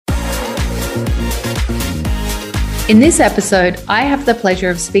In this episode, I have the pleasure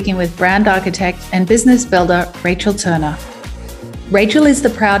of speaking with brand architect and business builder, Rachael Turner. Rachael is the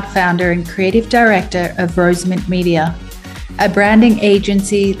proud founder and creative director of Rosemint Media, a branding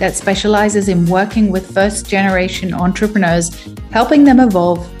agency that specializes in working with first-generation entrepreneurs, helping them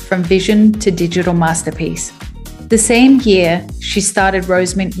evolve from vision to digital masterpiece. The same year she started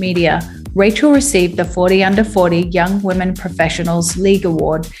Rosemint Media, Rachael received the 40 Under 40 Young Women Professionals League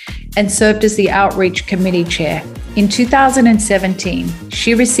Award and served as the Outreach Committee Chair. In 2017,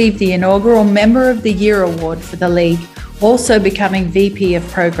 she received the inaugural Member of the Year Award for the League, also becoming VP of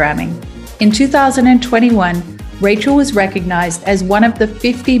Programming. In 2021, Rachael was recognized as one of the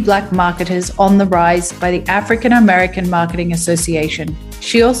 50 Black marketers on the rise by the African American Marketing Association.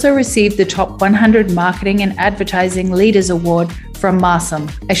 She also received the Top 100 Marketing and Advertising Leaders Award from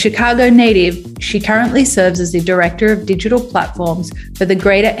Marsum. A Chicago native, she currently serves as the Director of Digital Platforms for the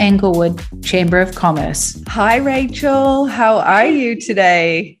Greater Englewood Chamber of Commerce. Hi, Rachael. How are you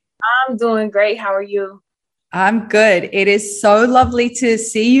today? I'm doing great. How are you? I'm good. It is so lovely to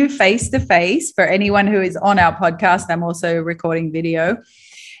see you face to face. For anyone who is on our podcast, I'm also recording video.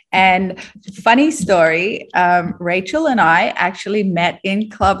 And funny story, Rachael and I actually met in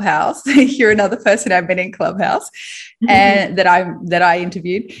Clubhouse. You're another person I've been in Clubhouse and that I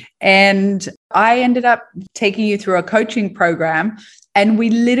interviewed. And I ended up taking you through a coaching program, and we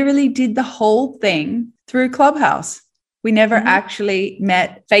literally did the whole thing through Clubhouse. We never actually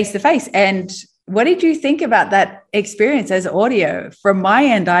met face to face. And what did you think about that experience as audio? From my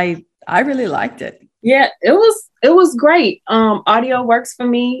end, I really liked it. Yeah, it was great. Audio works for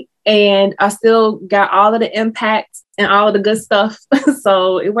me, and I still got all of the impact and all of the good stuff.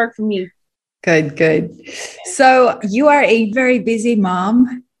 So it worked for me. Good. So you are a very busy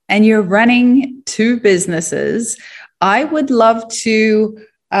mom and you're running two businesses. I would love to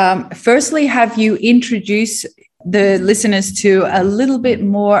firstly have you introduce the listeners to a little bit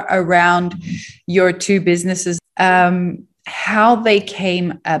more around your two businesses, how they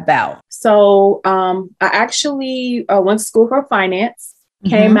came about. So I actually went to school for finance,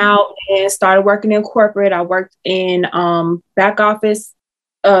 came out and started working in corporate. I worked in back office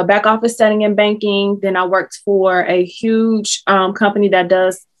setting and banking. Then I worked for a huge company that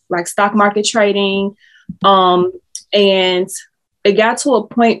does like stock market trading. And it got to a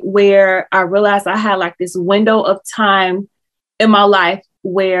point where I realized I had like this window of time in my life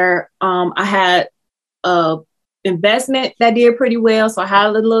where I had a investment that did pretty well. So I had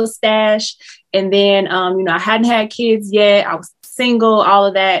a little stash, and then, I hadn't had kids yet. I was single, all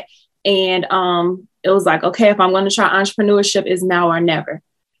of that. And it was like, okay, if I'm going to try entrepreneurship, it's now or never.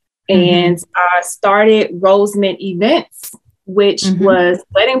 And I started Rosemint Events, which was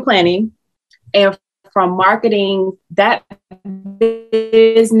wedding planning. And from marketing that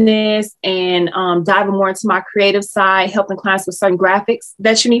business and diving more into my creative side, helping clients with certain graphics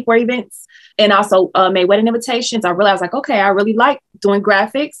that you need for events, and also made wedding invitations. I realized like, okay, I really like doing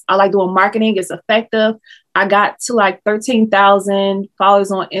graphics. I like doing marketing. It's effective. I got to like 13,000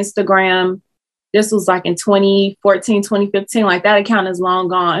 followers on Instagram. This was like in 2014, 2015, like that account is long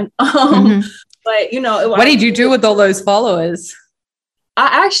gone. But what did you do with all those followers?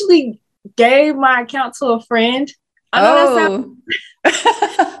 I actually gave my account to a friend. I know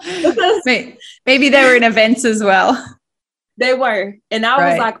maybe they were in events as well. They were. And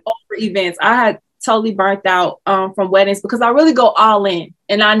I was like over events. I had totally burnt out from weddings because I really go all in.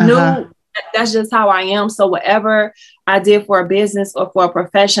 And I knew that's just how I am. So whatever I did for a business or for a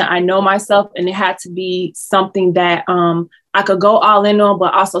profession, I know myself, and it had to be something that I could go all in on,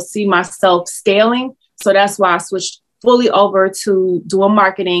 but also see myself scaling. So that's why I switched fully over to doing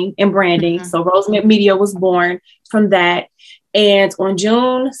marketing and branding. So Rosemint Media was born from that. And on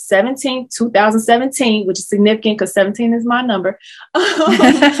June 17th, 2017, which is significant because 17 is my number,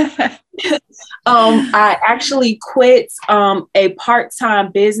 I actually quit a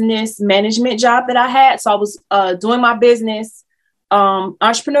part-time business management job that I had. So I was doing my business,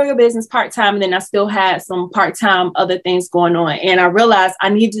 entrepreneurial business part-time, and then I still had some part-time other things going on. And I realized I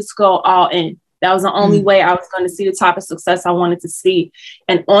needed to go all in. That was the only way I was going to see the type of success I wanted to see.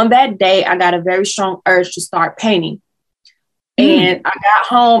 And on that day, I got a very strong urge to start painting. And I got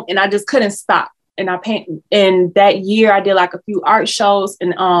home and I just couldn't stop. And I painted. And that year I did like a few art shows,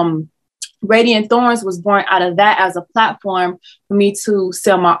 and Radiant Thorns was born out of that as a platform for me to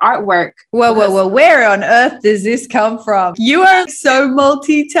sell my artwork. Well, where on earth does this come from? You are so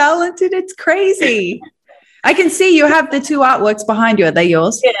multi-talented. It's crazy. I can see you have the two artworks behind you. Are they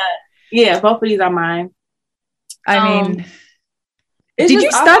yours? Yeah, both of these are mine. I mean, did you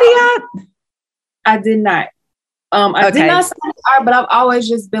study art? I did not. I did not study art, but I've always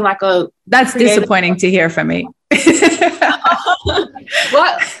just been like a That's disappointing to hear from me. But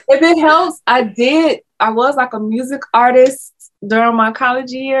if it helps, I was like a music artist during my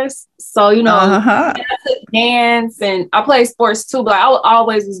college years. So, I took dance and I played sports too, but I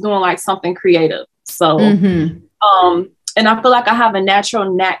always was doing like something creative. So, and I feel like I have a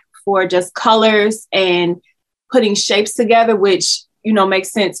natural knack for just colors and putting shapes together, which,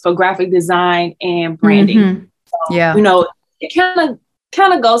 makes sense for graphic design and branding. So, it kind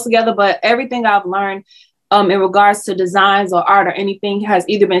of goes together, but everything I've learned in regards to designs or art or anything has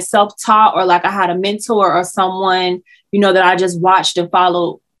either been self-taught or like I had a mentor or someone, that I just watched and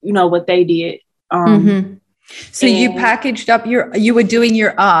followed, what they did. So you packaged up you were doing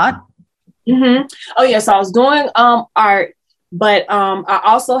your art. Oh yeah. So I was doing art, but I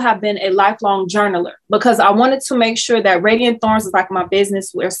also have been a lifelong journaler because I wanted to make sure that Radiant Thorns is like my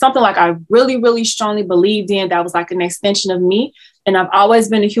business where something like I really, really strongly believed in that was like an extension of me. And I've always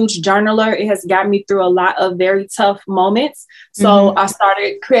been a huge journaler. It has gotten me through a lot of very tough moments. So I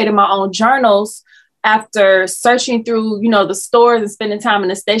started creating my own journals after searching through, the stores and spending time in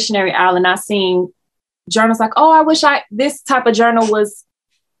the stationery aisle. And I seen journals like, oh, I wish this type of journal was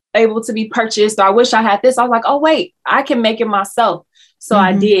able to be purchased. Or I wish I had this. I was like, oh, wait, I can make it myself. So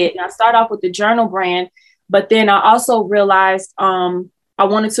I did. And I started off with the journal brand. But then I also realized I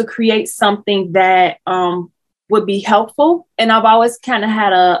wanted to create something that would be helpful. And I've always kind of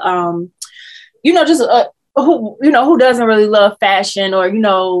had who doesn't really love fashion or,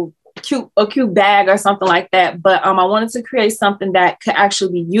 a cute bag or something like that. But I wanted to create something that could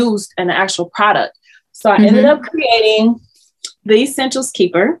actually be used in an actual product. So I ended up creating the Essentials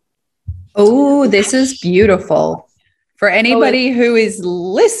Keeper. Oh, this is beautiful. For anybody who is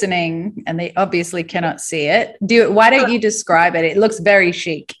listening and they obviously cannot see it, why don't you describe it? It looks very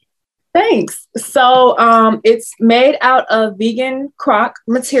chic. Thanks. So it's made out of vegan crock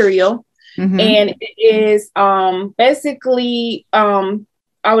material. And it is basically,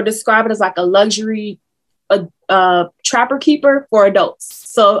 I would describe it as like a luxury trapper keeper for adults.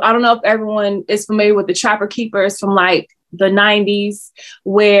 So I don't know if everyone is familiar with the trapper keepers from like the 90s,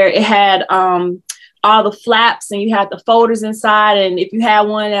 where it had all the flaps and you had the folders inside. And if you had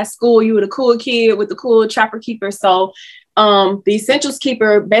one at school, you were the cool kid with the cool trapper keeper. So the Essentials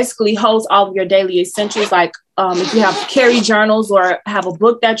Keeper basically holds all of your daily essentials, like if you have carry journals or have a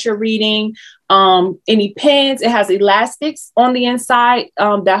book that you're reading, any pens. It has elastics on the inside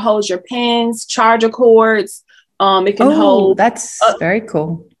that holds your pens, charger cords. It can hold. That's very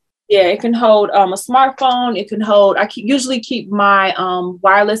cool. Yeah, it can hold a smartphone. It can hold. Usually keep my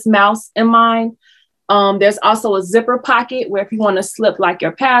wireless mouse in mine. There's also a zipper pocket where if you want to slip like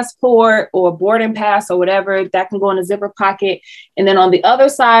your passport or boarding pass or whatever, that can go in a zipper pocket. And then on the other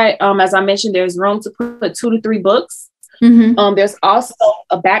side, as I mentioned, there's room to put 2 to 3 books. There's also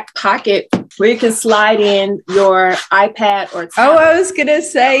a back pocket where you can slide in your iPad or tablet. Oh, I was going to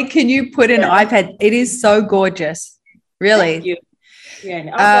say, can you put an iPad? It is so gorgeous. Really. Thank you.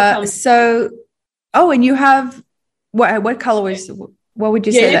 Yeah. And you have, what color is, what would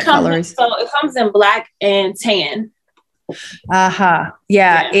you say that color is? So it comes in black and tan. Yeah,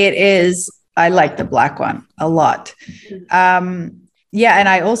 it is. I like the black one a lot. And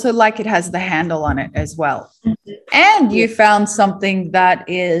I also like it has the handle on it as well. And you found something that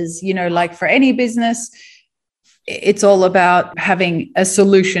is, like for any business, it's all about having a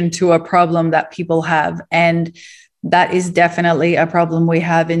solution to a problem that people have. And that is definitely a problem we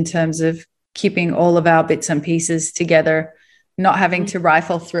have in terms of keeping all of our bits and pieces together, not having to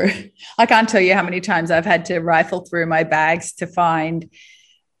rifle through. I can't tell you how many times I've had to rifle through my bags to find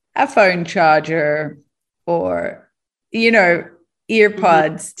a phone charger or,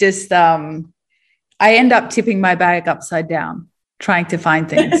 earpods. Just, I end up tipping my bag upside down, trying to find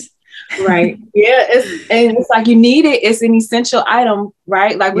things. Right. Yeah. It's like you need it. It's an essential item,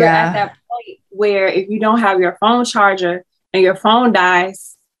 right? Like we're at that point where if you don't have your phone charger and your phone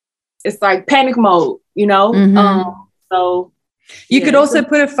dies, it's like panic mode, So you could also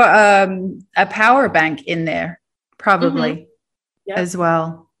put a power bank in there, probably as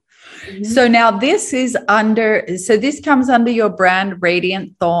well. So now this comes under your brand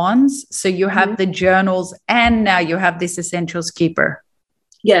Radiant Thorns. So you have the journals and now you have this Essentials Keeper.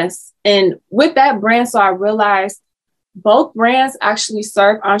 Yes. And with that brand, so I realized both brands actually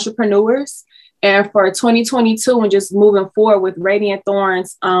serve entrepreneurs. And for 2022 and just moving forward with Radiant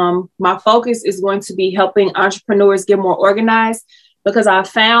Thorns, my focus is going to be helping entrepreneurs get more organized, because I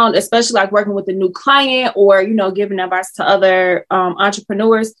found, especially like working with a new client or, giving advice to other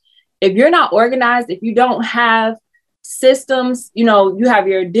entrepreneurs, if you're not organized, if you don't have systems, you know, you have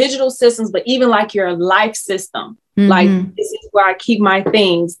your digital systems, but even like your life system, like this is where I keep my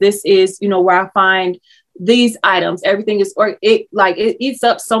things. This is, you know, where I find these items. Everything is, or it eats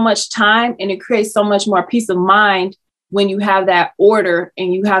up so much time, and it creates so much more peace of mind when you have that order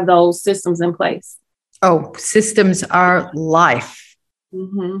and you have those systems in place. Oh, systems are life,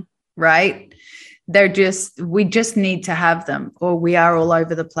 right? We just need to have them, or we are all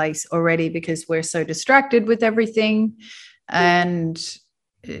over the place already because we're so distracted with everything. And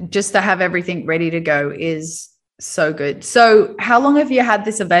just to have everything ready to go is so good. So how long have you had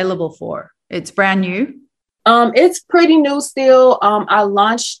this available for? It's brand new. It's pretty new still. I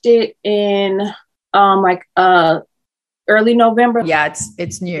launched it in early November. Yeah,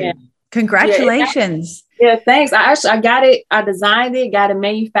 it's new. Yeah. Congratulations. Yeah, thanks. I got it. I designed it, got it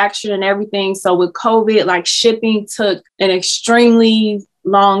manufactured and everything. So with COVID, like shipping took an extremely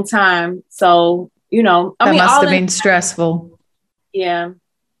long time. So, you know, that must have been stressful. Yeah,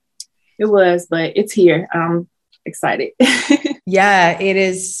 it was, but it's here. I'm excited. Yeah, it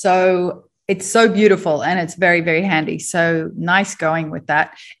is. So it's so beautiful and it's very, very handy. So nice going with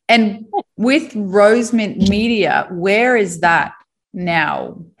that. And with Rosemint Media, where is that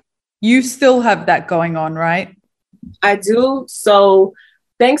now? You still have that going on, right? I do. So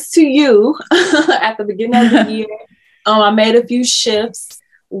thanks to you at the beginning of the year, I made a few shifts,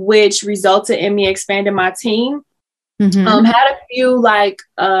 which resulted in me expanding my team. Had a few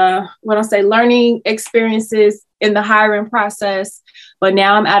learning experiences in the hiring process, but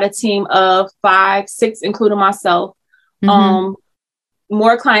now I'm at a team of 5, 6, including myself.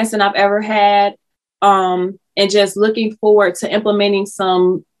 More clients than I've ever had, and just looking forward to implementing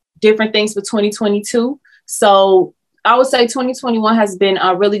some different things for 2022. So I would say 2021 has been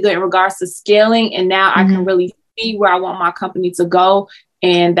really good in regards to scaling. And now I can really see where I want my company to go.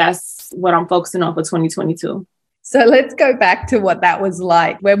 And that's what I'm focusing on for 2022. So let's go back to what that was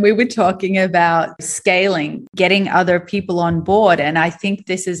like when we were talking about scaling, getting other people on board. And I think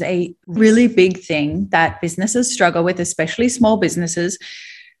this is a really big thing that businesses struggle with, especially small businesses,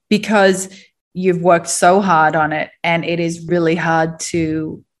 because you've worked so hard on it and it is really hard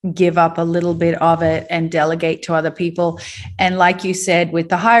to give up a little bit of it and delegate to other people. And like you said, with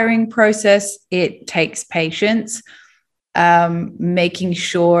the hiring process, it takes patience, making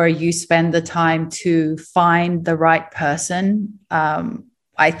sure you spend the time to find the right person.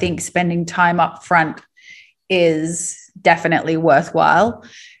 I think spending time up front is definitely worthwhile.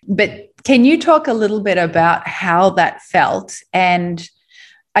 But can you talk a little bit about how that felt? And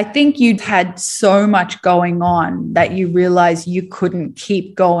I think you'd had so much going on that you realized you couldn't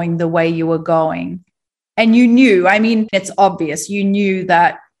keep going the way you were going. And you knew, I mean, it's obvious, you knew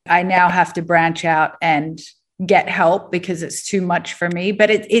that I now have to branch out and get help because it's too much for me.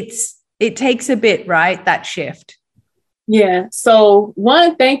 But it takes a bit, right? That shift. Yeah. So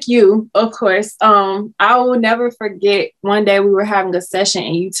one, thank you, of course. I will never forget one day we were having a session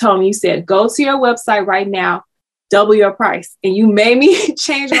and you told me, you said, go to your website right now, double your price. And you made me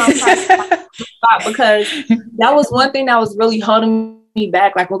change my price because that was one thing that was really holding me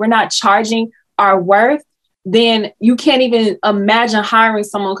back. Like when we're not charging our worth, then you can't even imagine hiring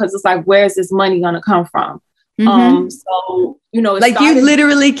someone because it's like, where's this money going to come from? So, you know, like you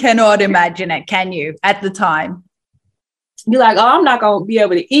literally cannot imagine it, can you, at the time? You're like, oh, I'm not going to be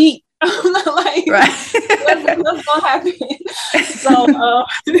able to eat. Like, right. what's going to happen? So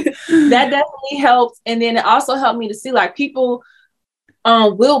that definitely helped. And then it also helped me to see like people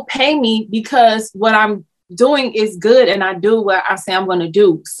will pay me because what I'm doing is good and I do what I say I'm going to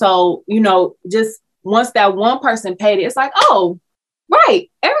do. So, you know, just once that one person paid it, it's like, oh, right.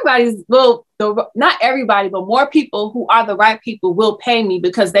 Not everybody, but more people who are the right people will pay me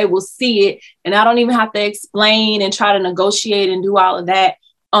because they will see it. And I don't even have to explain and try to negotiate and do all of that.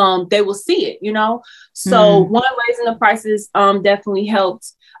 They will see it, you know? So one, raising the prices definitely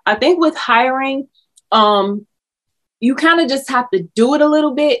helped. I think with hiring, you kind of just have to do it a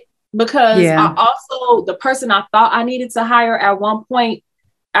little bit because the person I thought I needed to hire at one point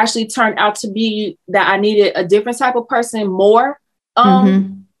actually turned out to be that I needed a different type of person more.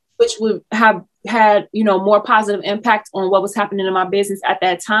 Which would have had, you know, more positive impact on what was happening in my business at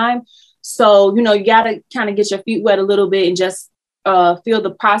that time. So, you know, you got to kind of get your feet wet a little bit and just feel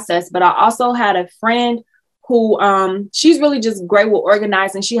the process. But I also had a friend who she's really just great with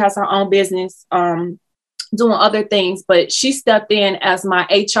organizing. She has her own business, doing other things, but she stepped in as my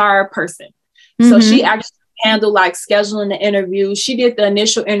HR person. So she actually handled like scheduling the interview. She did the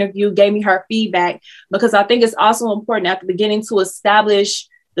initial interview, gave me her feedback, because I think it's also important at the beginning to establish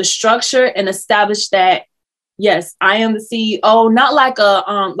the structure and establish that yes, I am the CEO, not like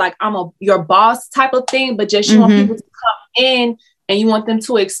like your boss type of thing, but just you want people to come in and you want them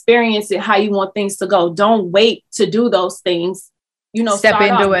to experience it how you want things to go. Don't wait to do those things. Step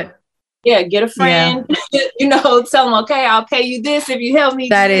into it. Yeah, get a friend, tell them, okay, I'll pay you this if you help me.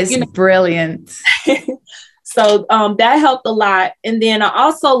 That is brilliant. So that helped a lot. And then I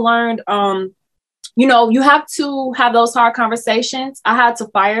also learned, you have to have those hard conversations. I had to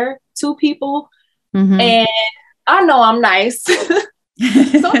fire 2 people. And I know I'm nice. Sometimes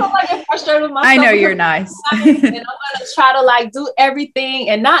I get frustrated with myself. I know you're nice. And I'm going to try to like do everything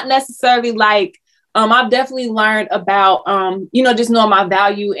and not necessarily like, I've definitely learned about, just knowing my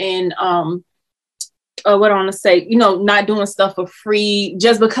value and what I want to say, not doing stuff for free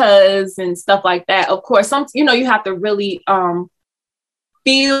just because and stuff like that. Of course, you have to really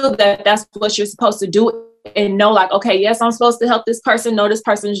feel that that's what you're supposed to do and know like, okay, yes, I'm supposed to help this person. No, this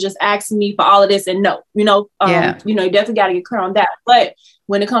person is just asking me for all of this. And no, you definitely got to get clear on that. But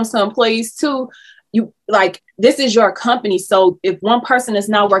when it comes to employees too, you like, this is your company. So if one person is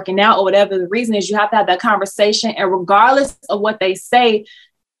not working out or whatever the reason is, you have to have that conversation. And regardless of what they say,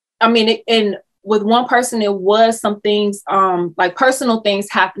 and with one person, it was some things, like personal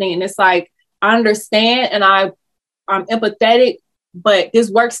things happening. And it's like, I understand and I'm empathetic, but this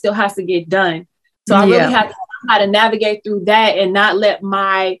work still has to get done. So I really have to learn how to navigate through that and not let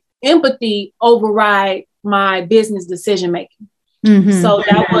my empathy override my business decision making. So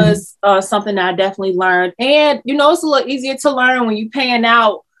that was something that I definitely learned. And, it's a little easier to learn when you're paying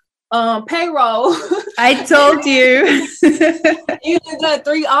out payroll. I told you. You done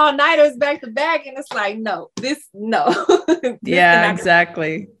 3 all-nighters back to back. And it's like, no. Yeah,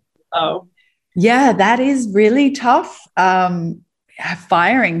 exactly. Oh, yeah, that is really tough.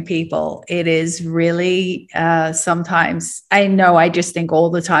 Firing people. It is really sometimes, I know, I just think all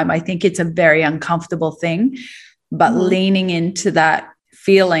the time, I think it's a very uncomfortable thing, but leaning into that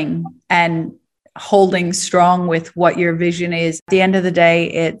feeling and holding strong with what your vision is. At the end of the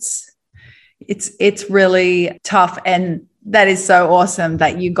day, it's really tough. And that is so awesome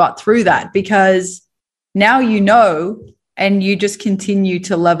that you got through that, because now and you just continue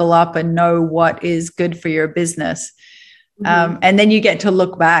to level up and know what is good for your business. And then you get to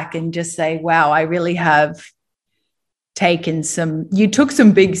look back and just say, wow, I really have you took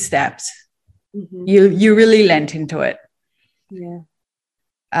some big steps. You really lent into it. Yeah.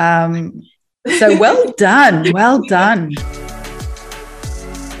 So well done. Well done.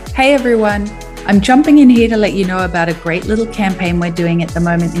 Hey, everyone. I'm jumping in here to let you know about a great little campaign we're doing at the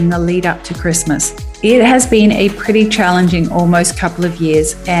moment in the lead up to Christmas. It has been a pretty challenging almost couple of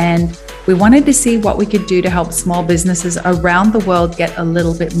years, and we wanted to see what we could do to help small businesses around the world get a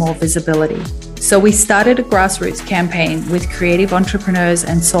little bit more visibility. So we started a grassroots campaign with creative entrepreneurs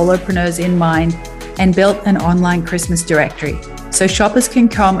and solopreneurs in mind and built an online Christmas directory so shoppers can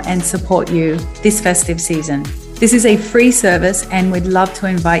come and support you this festive season. This is a free service and we'd love to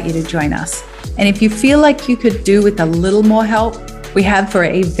invite you to join us. And if you feel like you could do with a little more help, we have for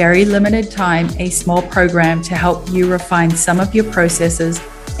a very limited time a small program to help you refine some of your processes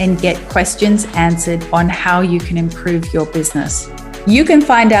and get questions answered on how you can improve your business. You can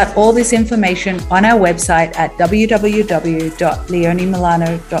find out all this information on our website at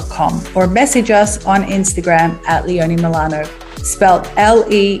www.leonimilano.com or message us on Instagram at leonimilano, spelled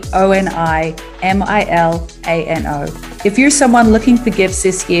LEONIMILANO. If you're someone looking for gifts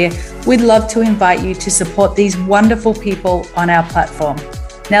this year, we'd love to invite you to support these wonderful people on our platform.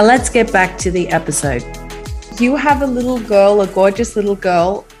 Now let's get back to the episode. You have a little girl, a gorgeous little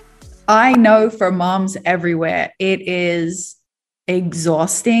girl. I know for moms everywhere, it is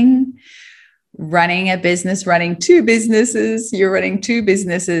exhausting running a business, running 2 businesses. You're running 2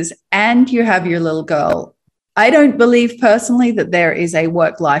 businesses and you have your little girl. I don't believe personally that there is a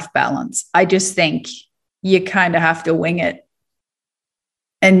work-life balance. I just think you kind of have to wing it.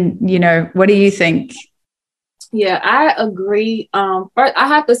 And, what do you think? Yeah, I agree. First, I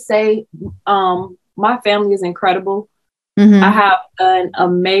have to say, my family is incredible. I have an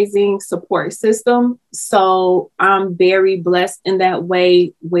amazing support system. So I'm very blessed in that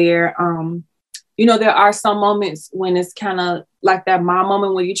way where, there are some moments when it's kind of like that mom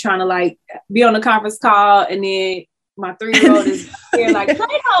moment when you're trying to like be on a conference call and then my 3-year-old is here like,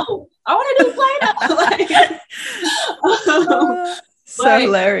 Play-Doh, I want to do Play-Doh. So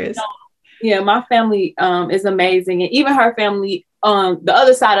hilarious. Yeah, my family is amazing. And even her family, the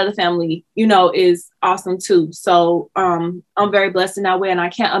other side of the family, is awesome too. So I'm very blessed in that way. And I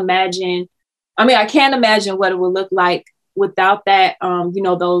can't imagine what it would look like without that,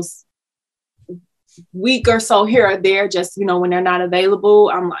 those week or so here or there, just, when they're not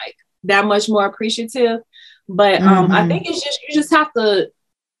available, I'm like that much more appreciative. But I think it's just, you just have to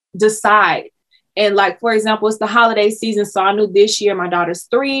decide. And like, for example, it's the holiday season. So I knew this year my daughter's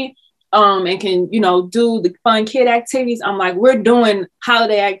 3 and can, do the fun kid activities. I'm like, we're doing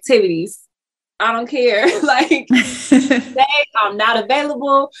holiday activities. I don't care. Like, today I'm not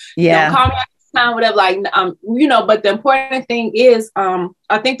available. Yeah. Don't call me at this time, whatever. Like, but the important thing is,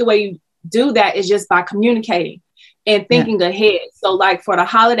 I think the way you do that is just by communicating and thinking ahead. So like for the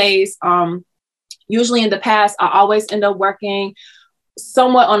holidays, usually in the past, I always end up working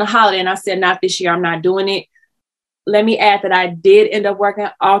somewhat on a holiday. And I said, not this year, I'm not doing it. Let me add that I did end up working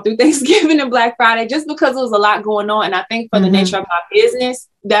all through Thanksgiving and Black Friday, just because there was a lot going on. And I think for the nature of my business,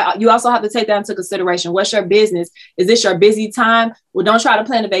 that you also have to take that into consideration. What's your business? Is this your busy time? Well, don't try to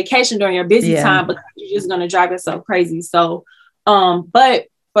plan a vacation during your busy time, because you're just going to drive yourself crazy. So, but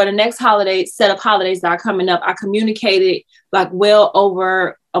for the next set of holidays that are coming up, I communicated like well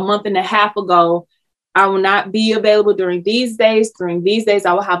over a month and a half ago, I will not be available during these days. During these days,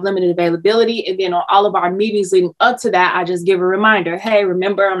 I will have limited availability. And then on all of our meetings leading up to that, I just give a reminder, hey,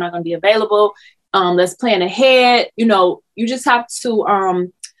 remember, I'm not going to be available. Let's plan ahead. You just have to,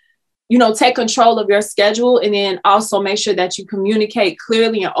 take control of your schedule, and then also make sure that you communicate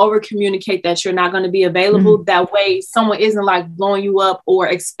clearly and over communicate that you're not going to be available. That way someone isn't like blowing you up or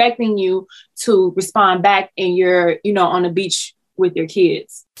expecting you to respond back and you're, on the beach with your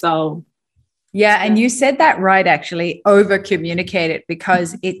kids. So yeah. And you said that right, actually, over communicate it,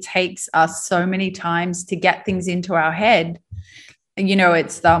 because it takes us so many times to get things into our head.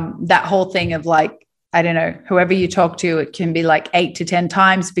 It's that whole thing of like, I don't know, whoever you talk to, it can be like 8 to 10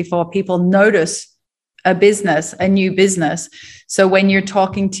 times before people notice a new business. So when you're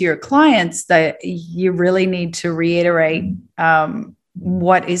talking to your clients, that you really need to reiterate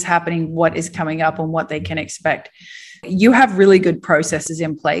what is happening, what is coming up, and what they can expect. You have really good processes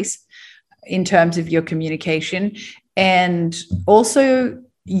in place in terms of your communication, and also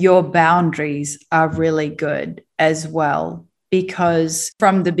your boundaries are really good as well, because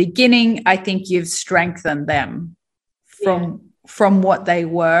from the beginning, I think you've strengthened them from what they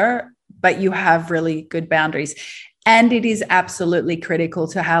were, but you have really good boundaries. And it is absolutely critical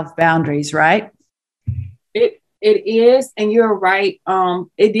to have boundaries, right? It is. And you're right.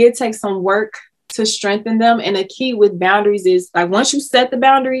 It did take some work to strengthen them. And the key with boundaries is like, once you set the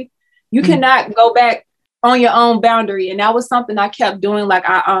boundary, you cannot go back on your own boundary. And that was something I kept doing. Like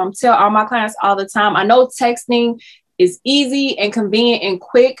I tell all my clients all the time, I know texting is easy and convenient and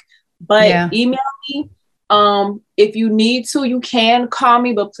quick, but email me. If you need to, you can call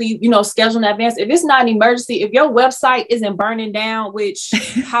me, but please, schedule in advance. If it's not an emergency, if your website isn't burning down, which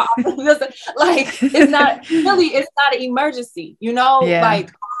how like it's not an emergency,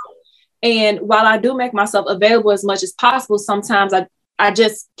 and while I do make myself available as much as possible, sometimes I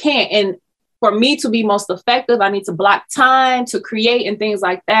just can't. And for me to be most effective, I need to block time to create and things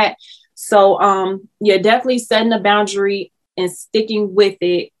like that. So, definitely setting a boundary and sticking with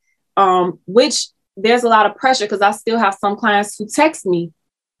it, which there's a lot of pressure, because I still have some clients who text me,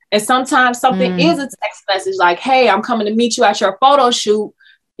 and sometimes something is a text message like, hey, I'm coming to meet you at your photo shoot.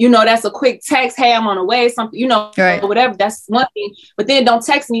 That's a quick text. Hey, I'm on the way, something, right. Whatever. That's one thing. But then don't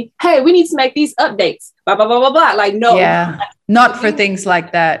text me, hey, we need to make these updates, blah, blah, blah, blah, blah. Like, no. Yeah. Not for things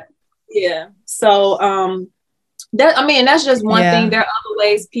like that. Yeah. So, that's just one thing. There are other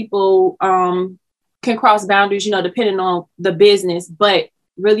ways people can cross boundaries, depending on the business. But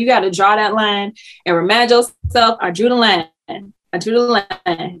really, you got to draw that line and remind yourself, I drew the line.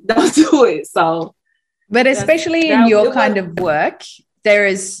 Don't do it. So, but especially in your kind of work, there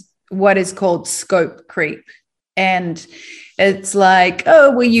is what is called scope creep. And it's like,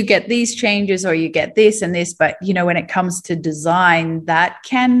 oh, well, you get these changes or you get this and this. But, when it comes to design, that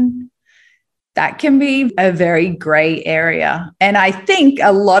can be a very gray area. And I think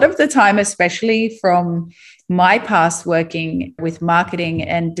a lot of the time, especially from my past working with marketing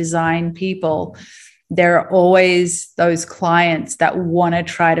and design people, there are always those clients that want to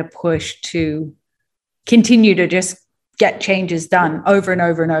try to push to continue to just get changes done over and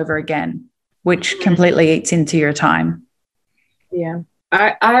over and over again, which completely eats into your time. Yeah,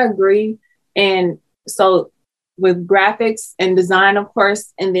 I agree. And so with graphics and design, of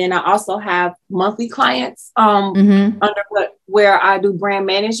course, and then I also have monthly clients where I do brand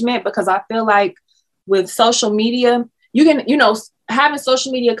management, because I feel like with social media, you can, having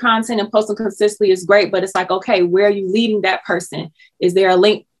social media content and posting consistently is great, but it's like, okay, where are you leading that person? Is there a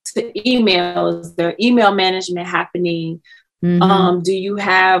link to emails? Is there email management happening? Do you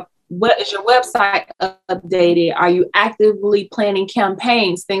have, what is your website updated? Are you actively planning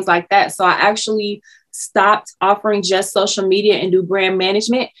campaigns? Things like that. So I actually stopped offering just social media and do brand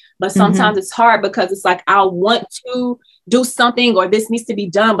management. But sometimes it's hard because it's like, I want to do something or this needs to be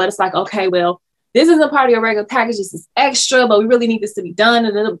done, but it's like, okay, well, this isn't part of your regular package. This is extra, but we really need this to be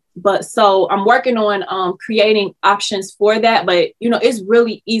done. But so I'm working on creating options for that. But, it's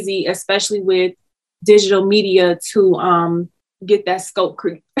really easy, especially with digital media, to get that scope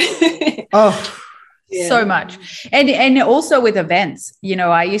creep. Oh, yeah. So much. And also with events,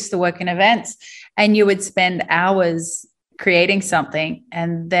 I used to work in events, and you would spend hours creating something.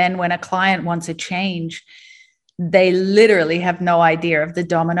 And then when a client wants a change, they literally have no idea of the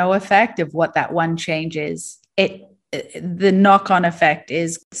domino effect of what that one change is. The knock-on effect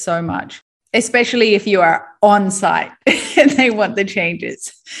is so much, especially if you are on site and they want the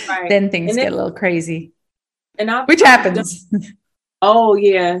changes. Right. Then things get a little crazy, which happens. Oh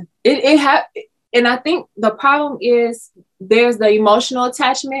yeah, and I think the problem is there's the emotional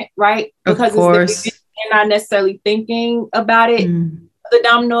attachment, right? Because they're not necessarily thinking about it, the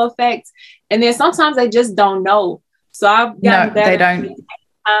domino effect. And then sometimes they just don't know. So I've gotten better. They don't.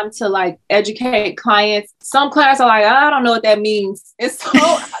 Time to like educate clients. Some clients are like, I don't know what that means. It's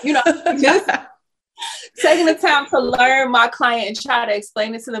so, just taking the time to learn my client and try to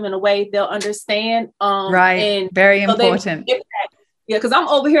explain it to them in a way they'll understand. Right. And very important. Yeah. Cause I'm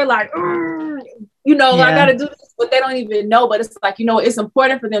over here like, I got to do this, but they don't even know. But it's like, it's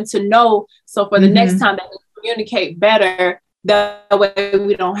important for them to know. So for the next time they can communicate better, that way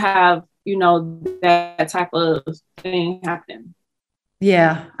we don't have, that type of thing happen.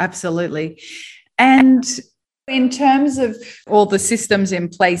 Yeah, absolutely. And in terms of all the systems in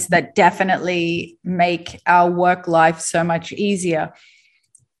place that definitely make our work life so much easier,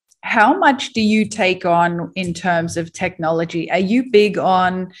 how much do you take on in terms of technology? Are you big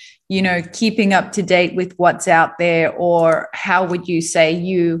on, keeping up to date with what's out there, or how would you say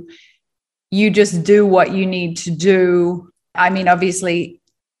you just do what you need to do? I mean, obviously,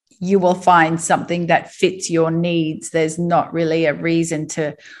 you will find something that fits your needs. There's not really a reason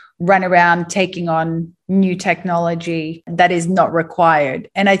to run around taking on new technology that is not required.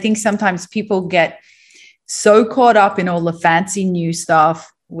 And I think sometimes people get so caught up in all the fancy new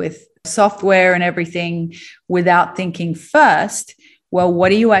stuff with software and everything without thinking first, well, what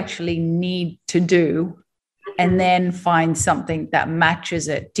do you actually need to do? And then find something that matches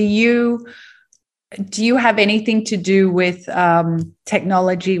it. Do you have anything to do with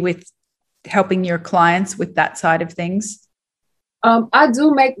technology, with helping your clients with that side of things? I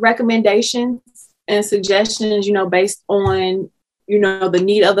do make recommendations and suggestions, based on, the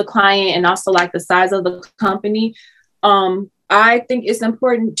need of the client and also like the size of the company. I think it's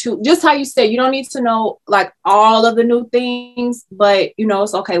important to, just how you said, you don't need to know like all of the new things, but,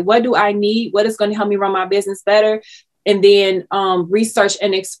 it's okay. What do I need? What is going to help me run my business better? And then research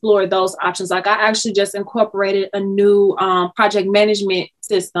and explore those options. Like I actually just incorporated a new project management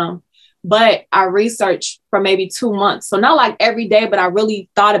system, but I researched for maybe 2 months. So not like every day, but I really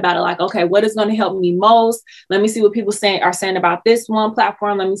thought about it. Like, okay, what is going to help me most? Let me see what people are saying about this one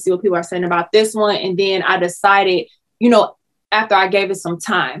platform. Let me see what people are saying about this one. And then I decided, after I gave it some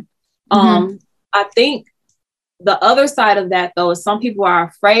time. I think the other side of that, though, is some people are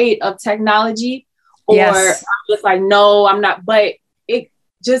afraid of technology. Or I'm just like, no, I'm not. But it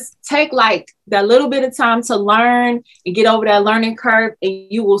just take like that little bit of time to learn and get over that learning curve, and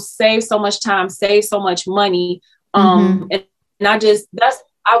you will save so much time, save so much money. And I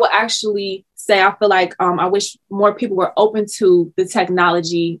would actually say, I feel like I wish more people were open to the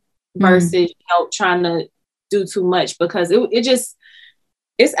technology versus trying to do too much, because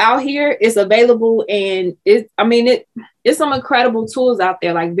it's out here, it's available, and it's some incredible tools out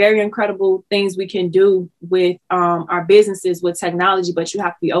there, like very incredible things we can do with our businesses with technology, but you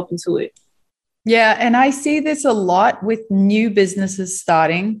have to be open to it. Yeah. And I see this a lot with new businesses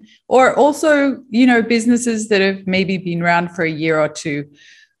starting, or also, businesses that have maybe been around for a year or two,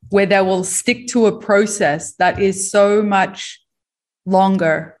 where they will stick to a process that is so much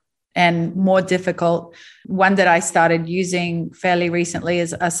longer and more difficult. One that I started using fairly recently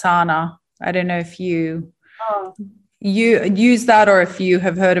is Asana. I don't know if you use that, or if you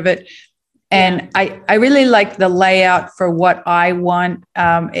have heard of it. And I really like the layout for what I want.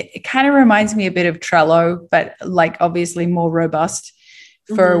 It kind of reminds me a bit of Trello, but like obviously more robust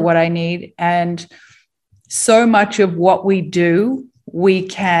for what I need. And so much of what we do, we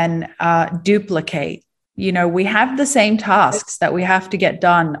can duplicate. We have the same tasks that we have to get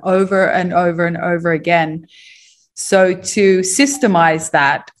done over and over and over again. So to systemize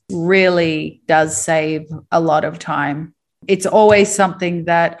that really does save a lot of time. It's always something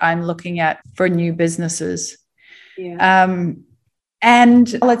that I'm looking at for new businesses. Yeah.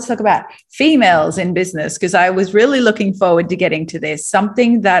 And let's talk about females in business, because I was really looking forward to getting to this.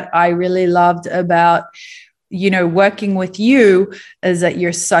 Something that I really loved about, working with you is that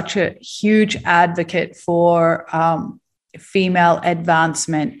you're such a huge advocate for female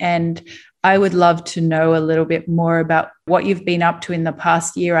advancement. And I would love to know a little bit more about what you've been up to in the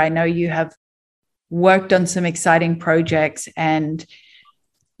past year. I know you have worked on some exciting projects and,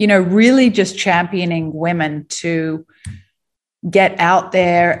 really just championing women to get out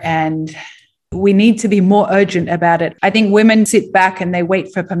there, and we need to be more urgent about it. I think women sit back and they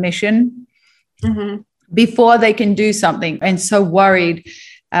wait for permission before they can do something, and so worried.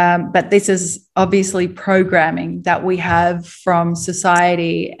 But this is obviously programming that we have from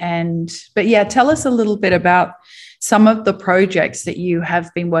society. But tell us a little bit about some of the projects that you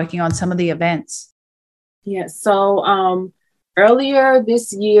have been working on, some of the events. Yeah. So earlier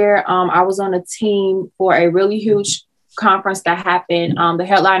this year, I was on a team for a really huge conference that happened. The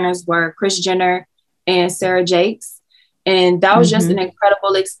headliners were Kris Jenner and Sarah Jakes. And that was just an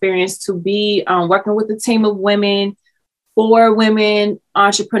incredible experience to be working with a team of women, 4 women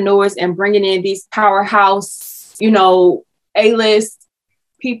entrepreneurs, and bringing in these powerhouse, A-list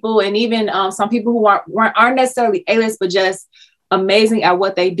people, and even some people who aren't necessarily A-list, but just amazing at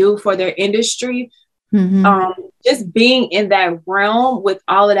what they do for their industry. Just being in that realm with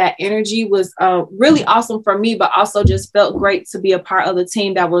all of that energy was really awesome for me, but also just felt great to be a part of the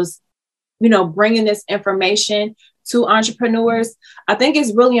team that was, bringing this information to entrepreneurs. I think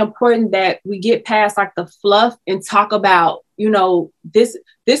it's really important that we get past like the fluff and talk about, this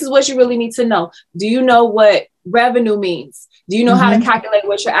is what you really need to know. Do you know what revenue means? Do you know how to calculate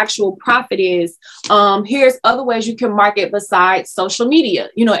what your actual profit is? Here's other ways you can market besides social media.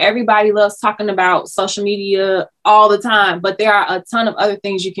 Everybody loves talking about social media all the time, but there are a ton of other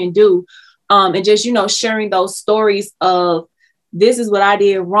things you can do. And just, sharing those stories of this is what I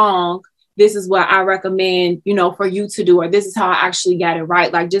did wrong. This is what I recommend, for you to do, or this is how I actually got it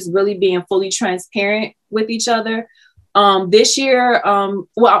right. Like just really being fully transparent with each other. This year, I'm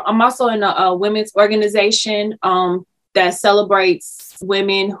also in a women's organization that celebrates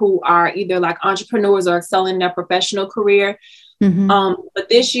women who are either like entrepreneurs or excelling in their professional career. But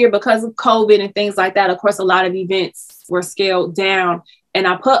this year, because of COVID and things like that, of course, a lot of events were scaled down. And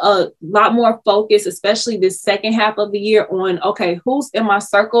I put a lot more focus, especially this second half of the year, on, okay, who's in my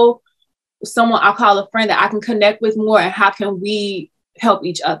circle? Someone I'll call a friend that I can connect with more, and how can we help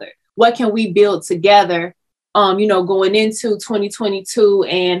each other? What can we build together? Going into 2022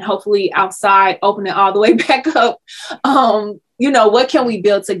 and hopefully outside, opening all the way back up. What can we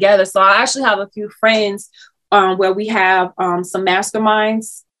build together? So I actually have a few friends where we have some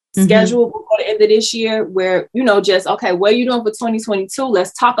masterminds scheduled before the end of this year where, just, okay, what are you doing for 2022?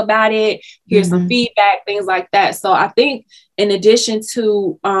 Let's talk about it. Here's some feedback, things like that. So I think in addition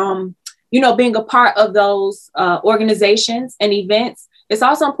to, being a part of those organizations and events, it's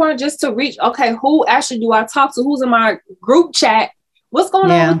also important just to reach, okay, who actually do I talk to? Who's in my group chat? What's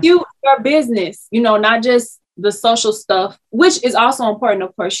going on with you, your business? It's not just the social stuff, which is also important,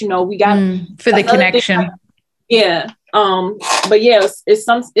 of course. We got for the connection. But yes,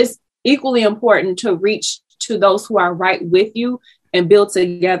 it's equally important to reach to those who are right with you and build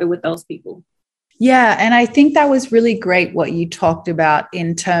together with those people. Yeah. And I think that was really great what you talked about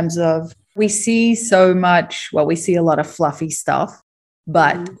in terms of we see so much, we see a lot of fluffy stuff,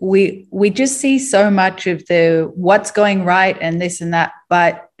 but we just see so much of the what's going right and this and that.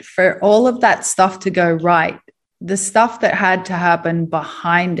 But for all of that stuff to go right, the stuff that had to happen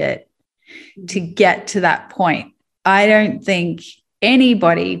behind it to get to that point, I don't think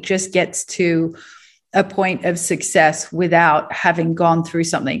anybody just gets to a point of success without having gone through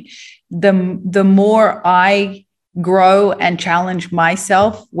something. The more I grow and challenge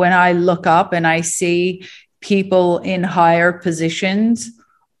myself, when I look up and I see people in higher positions,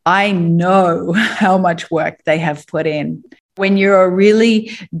 I know how much work they have put in. When you're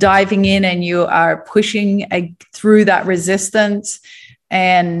really diving in and you are pushing through that resistance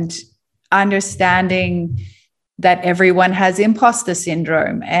and understanding that everyone has imposter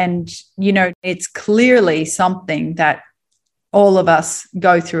syndrome. And, it's clearly something that all of us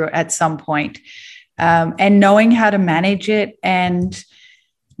go through at some point. And knowing how to manage it and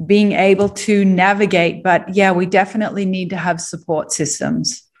being able to navigate. But we definitely need to have support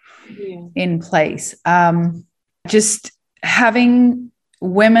systems in place. Just having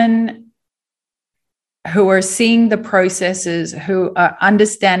women who are seeing the processes, who are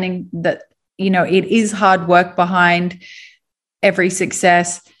understanding that, it is hard work behind every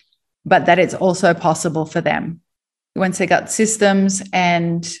success, but that it's also possible for them. Once they got systems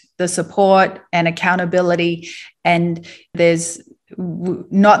and the support and accountability, and there's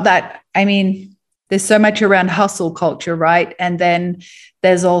not that, I mean, there's so much around hustle culture, right? And then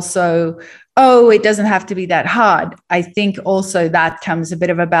there's also, oh, it doesn't have to be that hard. I think also that comes a bit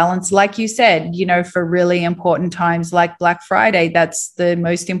of a balance. Like you said, you know, for really important times like Black Friday, that's the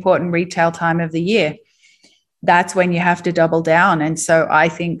most important retail time of the year. That's when you have to double down. And so I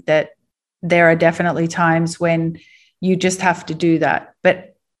think that there are definitely times when you just have to do that.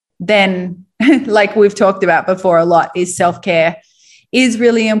 But then, like we've talked about before a lot, is self-care is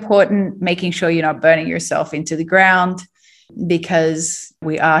really important, making sure you're not burning yourself into the ground, because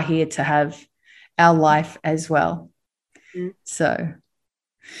we are here to have our life as well. So,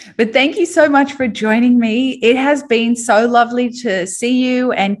 but thank you so much for joining me. It has been so lovely to see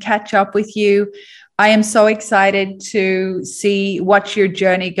you and catch up with you. I am so excited to watch your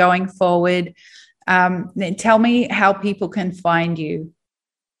journey going forward. Tell me how people can find you,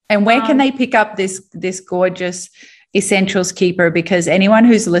 and where can they pick up this gorgeous Essentials Keeper, because anyone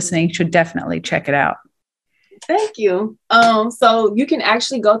who's listening should definitely check it out. Thank you. So you can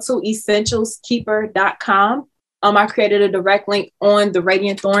actually go to essentialskeeper.com. I created a direct link on the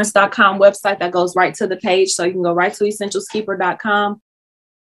radiantthorns.com website that goes right to the page. So you can go right to essentialskeeper.com.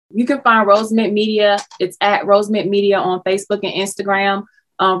 You can find Rosemint Media. It's at Rosemint Media on Facebook and Instagram.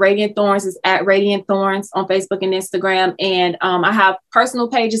 Radiant Thorns is at Radiant Thorns on Facebook and Instagram. And I have personal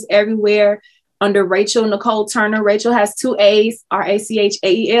pages everywhere under Rachael Nicole Turner. Rachael has 2 A's,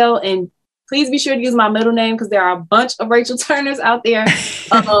 Rachael. And please be sure to use my middle name, because there are a bunch of Rachael Turners out there.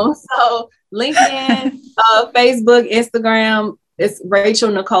 So LinkedIn, Facebook, Instagram, it's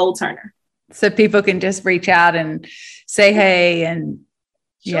Rachael Nicole Turner. So people can just reach out and say hey, and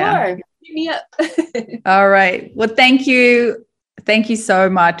Sure. Hit me up. All right. Well, thank you. Thank you so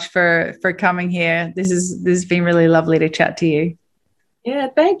much for coming here. This has been really lovely to chat to you. Yeah,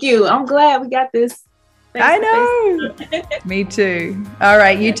 thank you. I'm glad we got this. I know. Me too. All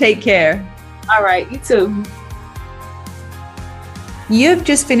right. You take care. All right. You too. You've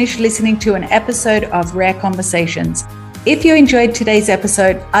just finished listening to an episode of Rare Conversations. If you enjoyed today's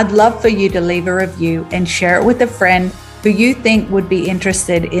episode, I'd love for you to leave a review and share it with a friend who you think would be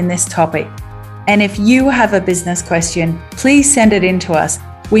interested in this topic. And if you have a business question, please send it in to us.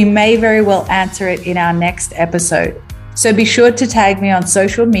 We may very well answer it in our next episode. So be sure to tag me on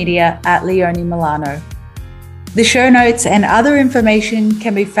social media at Leonie Milano. The show notes and other information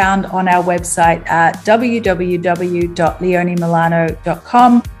can be found on our website at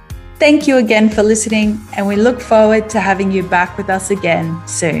www.leoniemilano.com. Thank you again for listening, and we look forward to having you back with us again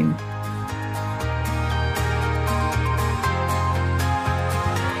soon.